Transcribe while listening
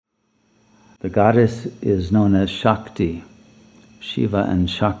The goddess is known as Shakti. Shiva and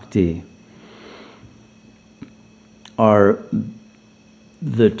Shakti are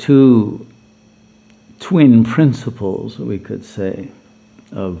the two twin principles, we could say,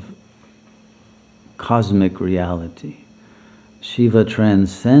 of cosmic reality. Shiva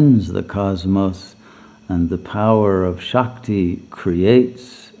transcends the cosmos, and the power of Shakti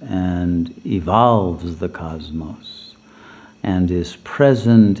creates and evolves the cosmos, and is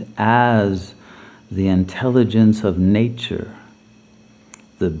present as the intelligence of nature,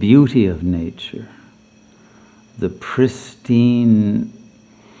 the beauty of nature, the pristine,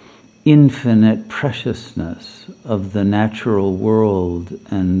 infinite preciousness of the natural world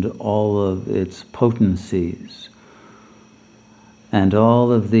and all of its potencies, and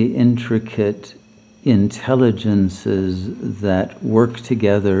all of the intricate intelligences that work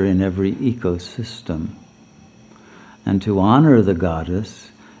together in every ecosystem. And to honor the goddess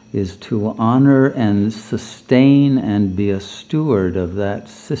is to honor and sustain and be a steward of that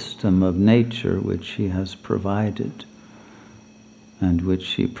system of nature which she has provided and which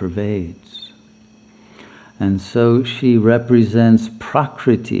she pervades. And so she represents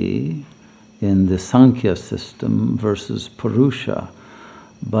Prakriti in the Sankhya system versus Purusha.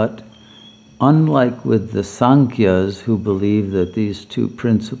 But unlike with the Sankhyas, who believe that these two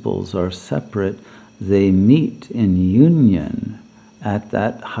principles are separate, they meet in union at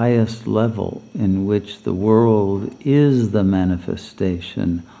that highest level in which the world is the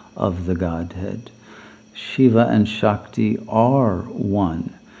manifestation of the Godhead. Shiva and Shakti are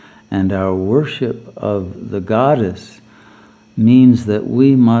one, and our worship of the goddess means that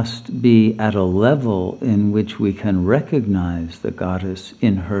we must be at a level in which we can recognize the goddess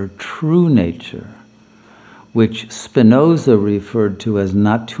in her true nature, which Spinoza referred to as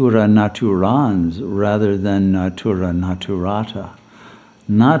natura naturans rather than natura naturata.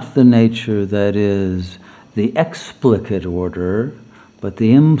 Not the nature that is the explicate order, but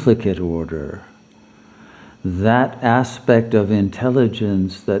the implicate order. That aspect of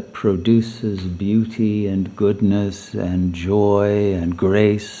intelligence that produces beauty and goodness and joy and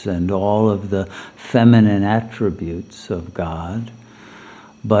grace and all of the feminine attributes of God,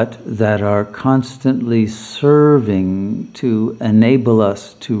 but that are constantly serving to enable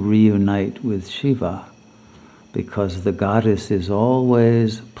us to reunite with Shiva, because the goddess is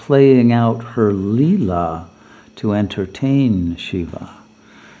always playing out her Leela to entertain Shiva.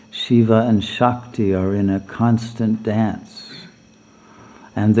 Shiva and Shakti are in a constant dance.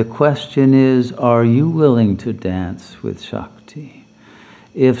 And the question is, are you willing to dance with Shakti?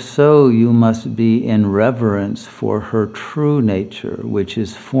 If so, you must be in reverence for her true nature, which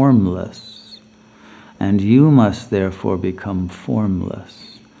is formless. And you must therefore become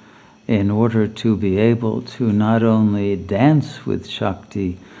formless in order to be able to not only dance with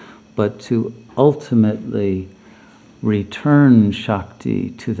Shakti, but to ultimately return Shakti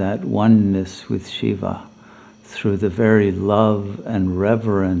to that oneness with Shiva through the very love and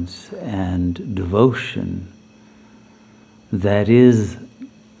reverence and devotion that is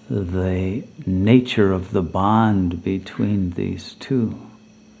the nature of the bond between these two.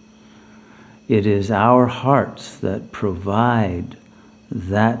 It is our hearts that provide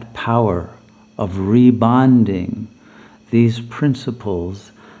that power of rebonding these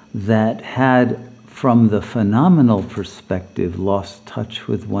principles that had, from the phenomenal perspective, lost touch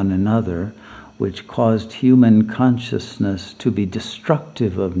with one another, which caused human consciousness to be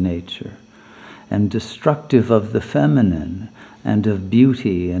destructive of nature and destructive of the feminine and of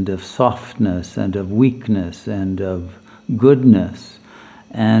beauty and of softness and of weakness and of goodness,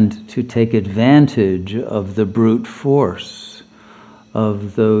 and to take advantage of the brute force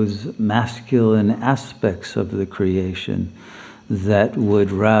of those masculine aspects of the creation that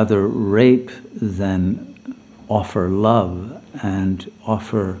would rather rape than offer love and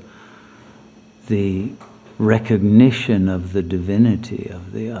offer the recognition of the divinity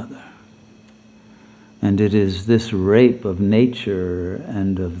of the other. And it is this rape of nature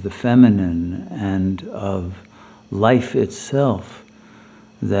and of the feminine and of life itself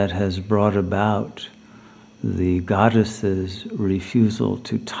that has brought about the goddess's refusal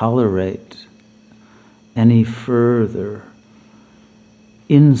to tolerate any further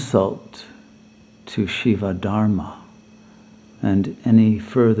insult to Shiva Dharma and any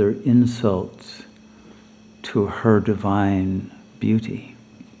further insult to her divine beauty.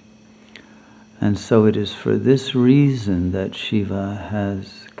 And so it is for this reason that Shiva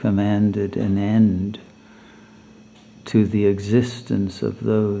has commanded an end to the existence of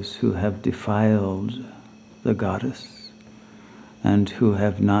those who have defiled the goddess and who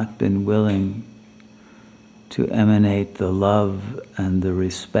have not been willing to emanate the love and the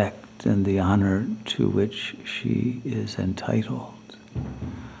respect respect and the honor to which she is entitled,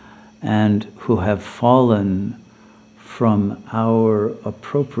 and who have fallen from our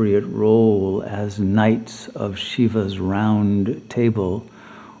appropriate role as knights of Shiva's round table,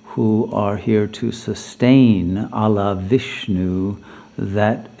 who are here to sustain a la Vishnu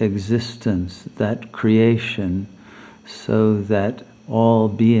that existence, that creation, so that all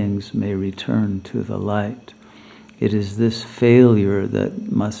beings may return to the light. It is this failure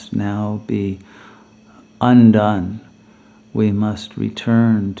that must now be undone. We must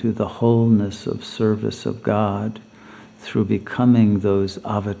return to the wholeness of service of God through becoming those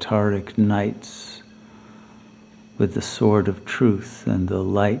avataric knights with the sword of truth and the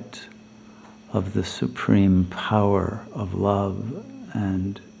light of the supreme power of love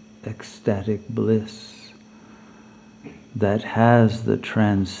and ecstatic bliss that has the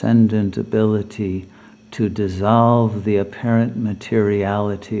transcendent ability to dissolve the apparent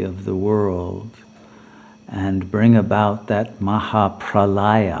materiality of the world and bring about that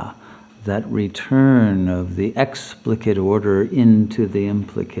Mahapralaya, that return of the explicate order into the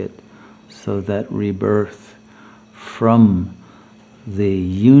implicate, so that rebirth from the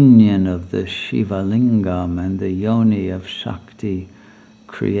union of the Shiva Lingam and the yoni of Shakti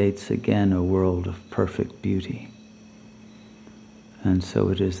creates again a world of perfect beauty. And so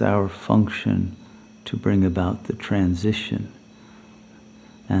it is our function to bring about the transition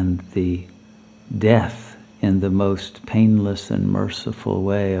and the death in the most painless and merciful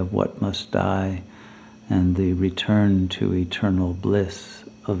way of what must die, and the return to eternal bliss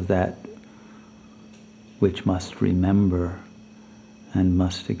of that which must remember and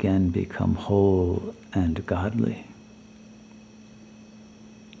must again become whole and godly.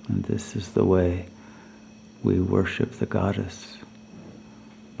 And this is the way we worship the goddess,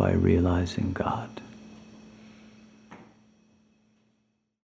 by realizing God.